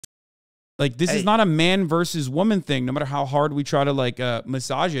Like, this is not a man versus woman thing, no matter how hard we try to, like,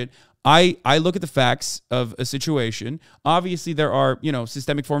 massage it. I look at the facts of a situation. Obviously, there are, you know,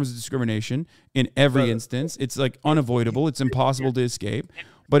 systemic forms of discrimination in every instance. It's, like, unavoidable. It's impossible to escape.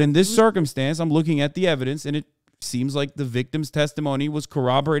 But in this circumstance, I'm looking at the evidence, and it seems like the victim's testimony was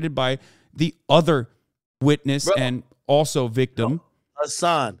corroborated by the other witness and also victim.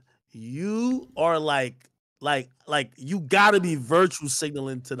 Hasan, you are like you gotta be virtue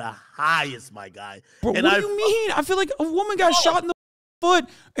signaling to the highest, my guy. Bro, what do you mean? I feel like a woman got shot in the foot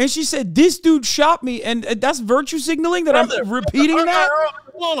and she said, this dude shot me, and that's virtue signaling that I'm repeating that?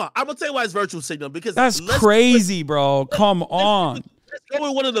 Hold on. I'm gonna tell you why it's virtue signaling, because that's crazy, bro. Come on. Let's go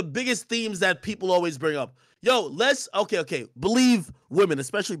with one of the biggest themes that people always bring up. Yo, okay. Believe women,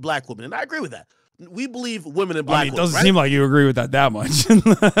 especially black women, and I agree with that. We believe women and black women. It doesn't seem like you agree with that much.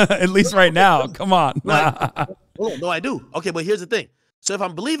 At least right now. Come on. No, I do. Okay, but here's the thing. So if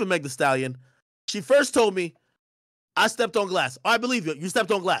I'm believing Meg Thee Stallion, she first told me, I stepped on glass. Oh, I believe you. You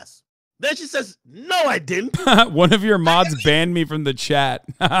stepped on glass. Then she says, no, I didn't. One of your mods banned me from the chat.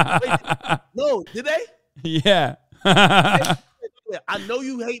 Wait, no, did they? Yeah. I know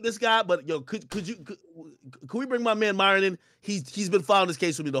you hate this guy, but yo, could we bring my man Myron in? He's been following this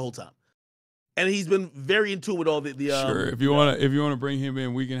case with me the whole time, and he's been very in tune with all the. Sure, if you wanna bring him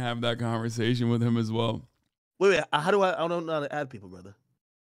in, we can have that conversation with him as well. Wait, how do I don't know how to add people, brother.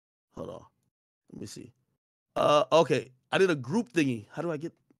 Hold on, let me see. Okay, I did a group thingy. How do I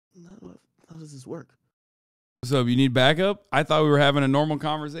get? How does this work? So you need backup? I thought we were having a normal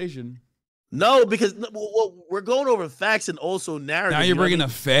conversation. No, because we're going over facts and also narrative. Now you're bringing the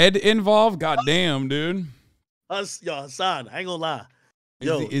Fed involved? God damn, dude. Yo, Hasan, I ain't gonna lie.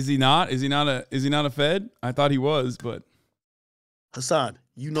 Yo, is he not? Is he not a Fed? I thought he was, but Hasan,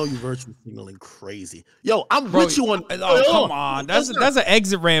 you know you virtue signaling crazy. Yo, I'm with you on. Oh, come on. That's an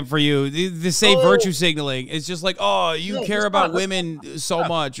exit ramp for you. To say virtue signaling. It's just like, oh, you care about women so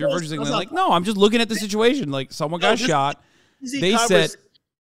much. You're virtue signaling. Like, no, I'm just looking at the situation. Like, someone got shot. They said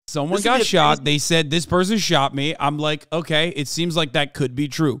someone got shot. They said this person shot me. I'm like, okay, it seems like that could be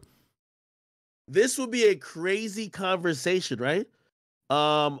true. This would be a crazy conversation, right?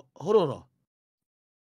 Hold on.